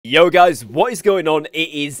Yo guys, what is going on? It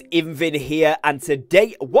is Invin here, and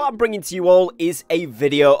today what I'm bringing to you all is a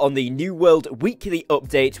video on the New World weekly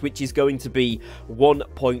update, which is going to be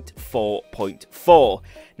 1.4.4.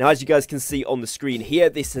 Now, as you guys can see on the screen here,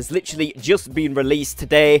 this has literally just been released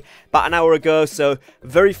today, about an hour ago, so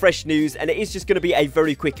very fresh news, and it is just going to be a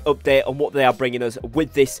very quick update on what they are bringing us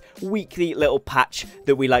with this weekly little patch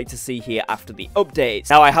that we like to see here after the updates.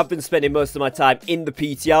 Now, I have been spending most of my time in the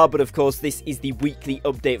PTR, but of course, this is the weekly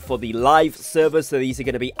update for the live server, so these are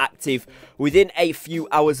going to be active within a few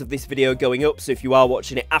hours of this video going up. So if you are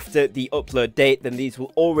watching it after the upload date, then these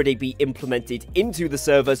will already be implemented into the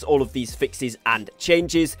servers, all of these fixes and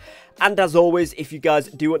changes. And as always, if you guys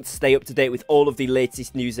do want to stay up to date with all of the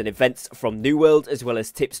latest news and events from New World, as well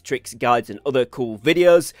as tips, tricks, guides, and other cool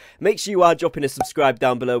videos, make sure you are dropping a subscribe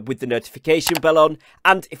down below with the notification bell on.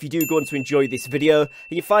 And if you do go on to enjoy this video, and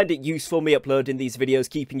you find it useful me uploading these videos,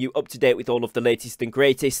 keeping you up to date with all of the latest and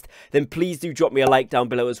greatest, then please do drop me a like down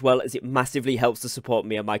below as well, as it massively helps to support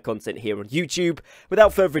me and my content here on YouTube.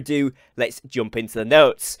 Without further ado, let's jump into the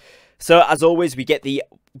notes. So, as always, we get the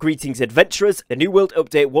greetings adventurers. The New World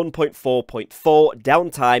Update 1.4.4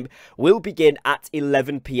 downtime will begin at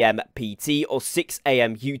 11 PM PT or 6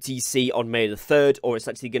 AM UTC on May the 3rd, or it's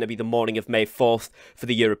actually going to be the morning of May 4th for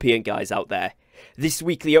the European guys out there. This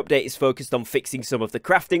weekly update is focused on fixing some of the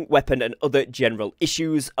crafting, weapon, and other general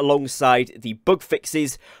issues. Alongside the bug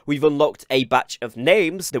fixes, we've unlocked a batch of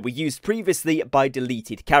names that were used previously by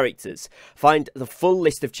deleted characters. Find the full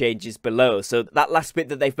list of changes below. So that last bit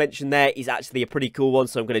that they've mentioned there is actually a pretty cool one,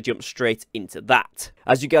 so I'm going to jump straight into that.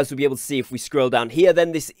 As you guys will be able to see if we scroll down here,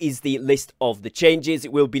 then this is the list of the changes.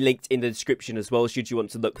 It will be linked in the description as well, should you want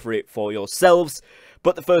to look for it for yourselves.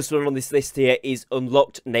 But the first one on this list here is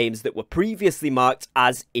unlocked names that were previously marked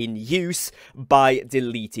as in use by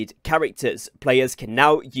deleted characters. Players can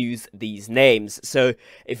now use these names. So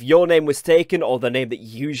if your name was taken, or the name that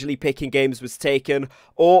you usually pick in games was taken,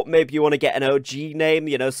 or maybe you want to get an OG name,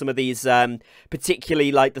 you know, some of these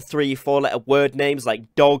particularly like the 3-4 letter word names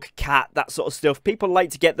like dog, cat, that sort of stuff. People like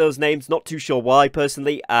to get those names, not too sure why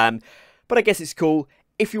personally, but I guess it's cool.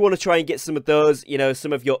 If you want to try and get some of those, you know,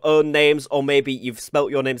 some of your own names, or maybe you've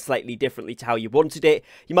spelt your name slightly differently to how you wanted it,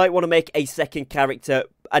 you might want to make a second character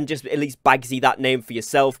and just at least Bagsy that name for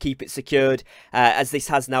yourself, keep it secured, as this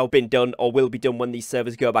has now been done, or will be done when these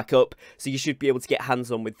servers go back up, so you should be able to get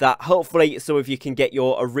hands on with that. Hopefully some of you can get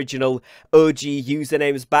your original OG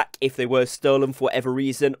usernames back if they were stolen for whatever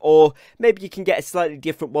reason, or maybe you can get a slightly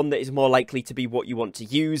different one that is more likely to be what you want to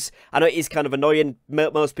use. I know it is kind of annoying,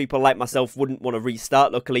 most people like myself wouldn't want to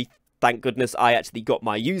restart. Luckily, thank goodness I actually got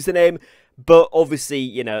my username. But obviously,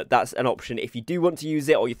 you know, that's an option if you do want to use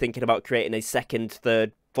it, or you're thinking about creating a second,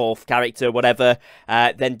 third, fourth character, whatever,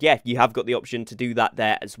 then yeah, you have got the option to do that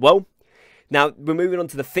there as well. Now, we're moving on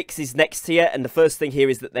to the fixes next here, and the first thing here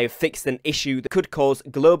is that they've fixed an issue that could cause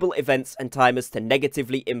global events and timers to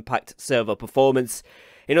negatively impact server performance.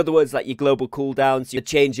 In other words, like your global cooldowns, your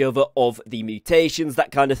changeover of the mutations,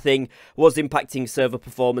 that kind of thing was impacting server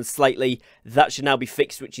performance slightly. That should now be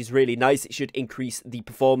fixed, which is really nice. It should increase the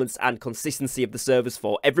performance and consistency of the servers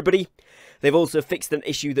for everybody. They've also fixed an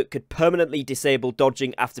issue that could permanently disable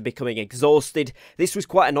dodging after becoming exhausted. This was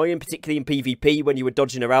quite annoying, particularly in PvP when you were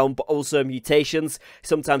dodging around, but also mutations.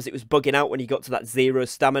 Sometimes it was bugging out when you got to that 0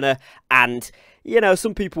 stamina, and you know,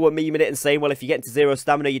 some people were memeing it and saying, well, if you get to 0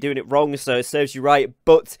 stamina, you're doing it wrong, so it serves you right.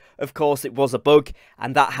 But, of course, it was a bug,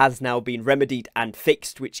 and that has now been remedied and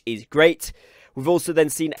fixed, which is great. We've also then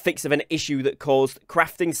seen a fix of an issue that caused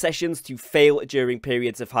crafting sessions to fail during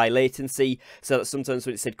periods of high latency, so that sometimes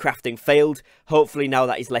when it said crafting failed, hopefully now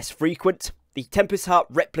that is less frequent. The Tempest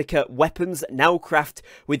Replica weapons now craft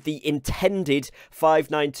with the intended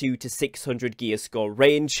 592 to 600 gear score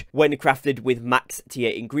range when crafted with max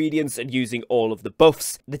tier ingredients and using all of the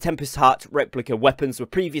buffs. The Tempest Replica weapons were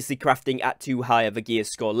previously crafting at too high of a gear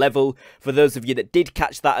score level. For those of you that did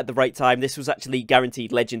catch that at the right time, this was actually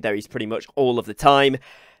guaranteed legendaries pretty much all of the time.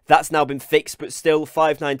 That's now been fixed, but still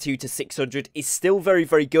 592 to 600 is still very,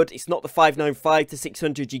 very good. It's not the 595 to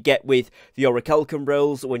 600 you get with the Orichalcum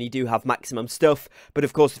rolls when you do have maximum stuff. But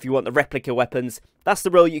of course, if you want the replica weapons, that's the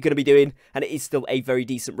roll you're going to be doing. And it is still a very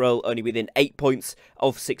decent roll, only within 8 points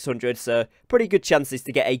of 600. So pretty good chances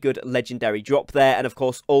to get a good legendary drop there. And of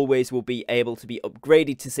course, always will be able to be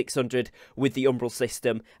upgraded to 600 with the Umbral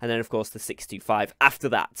system. And then of course, the 625 after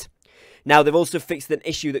that. Now, they've also fixed an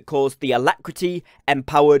issue that caused the Alacrity,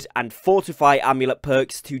 Empowered, and Fortify amulet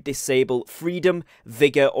perks to disable Freedom,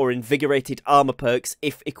 Vigor, or Invigorated armor perks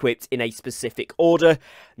if equipped in a specific order.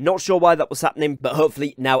 Not sure why that was happening, but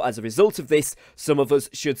hopefully now as a result of this, some of us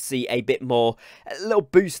should see a little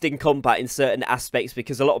boost in combat in certain aspects,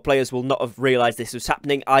 because a lot of players will not have realised this was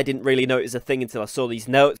happening. I didn't really know it was a thing until I saw these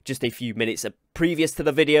notes just a few minutes previous to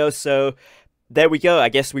the video, so there we go. I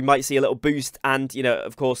guess we might see a little boost and, you know,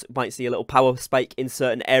 of course, might see a little power spike in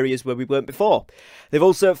certain areas where we weren't before. They've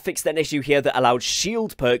also fixed an issue here that allowed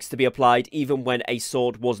shield perks to be applied even when a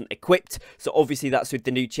sword wasn't equipped. So obviously that's with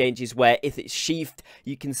the new changes where if it's sheathed,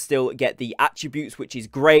 you can still get the attributes, which is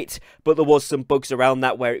great. But there was some bugs around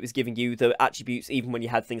that where it was giving you the attributes even when you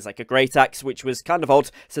had things like a great axe, which was kind of odd.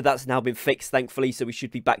 So that's now been fixed, thankfully. So we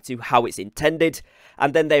should be back to how it's intended.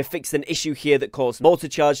 And then they've fixed an issue here that caused mortar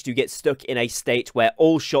charge to get stuck in a state where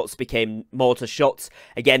all shots became mortar shots.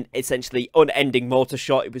 Again, essentially unending mortar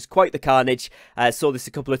shot. It was quite the carnage. I saw this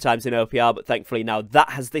a couple of times in OPR, but thankfully now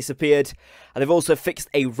that has disappeared. And they've also fixed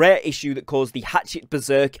a rare issue that caused the Hatchet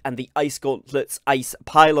Berserk and the Ice Gauntlet's Ice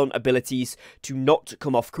Pylon abilities to not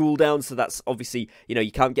come off cooldown. So that's obviously, you know,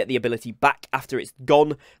 you can't get the ability back after it's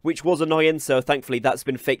gone, which was annoying. So thankfully that's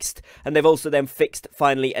been fixed. And they've also then fixed,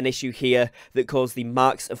 finally, an issue here that caused the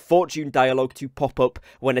Marks of Fortune dialogue to pop up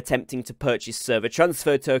when attempting to purchase server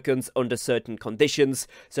transfer tokens under certain conditions.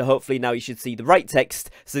 So hopefully now you should see the right text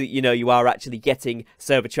so that you know you are actually getting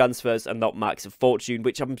server transfers and not Marks of Fortune,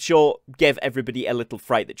 which I'm sure gave everybody a little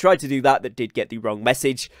fright that tried to do that did get the wrong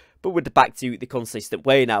message. But we're back to the consistent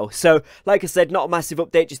way now. So, like I said, not a massive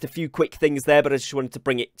update, just a few quick things there, but I just wanted to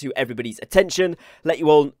bring it to everybody's attention, let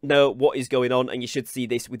you all know what is going on, and you should see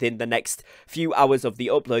this within the next few hours of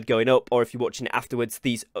the upload going up, or if you're watching it afterwards,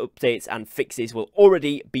 these updates and fixes will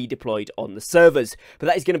already be deployed on the servers. But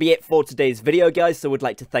that is going to be it for today's video, guys, so I would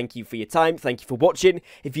like to thank you for your time, thank you for watching.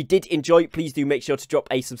 If you did enjoy, please do make sure to drop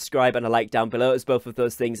a subscribe and a like down below, as both of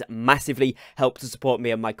those things massively help to support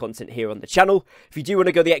me and my content here on the channel. If you do want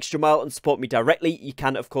to go the extra mile and support me directly, you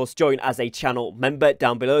can of course join as a channel member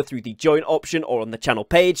down below through the join option or on the channel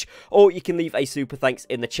page, or you can leave a super thanks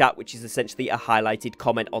in the chat, which is essentially a highlighted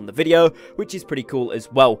comment on the video, which is pretty cool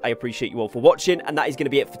as well. I appreciate you all for watching, and that is going to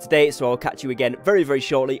be it for today, so I'll catch you again very, very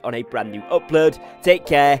shortly on a brand new upload. Take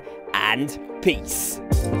care and peace.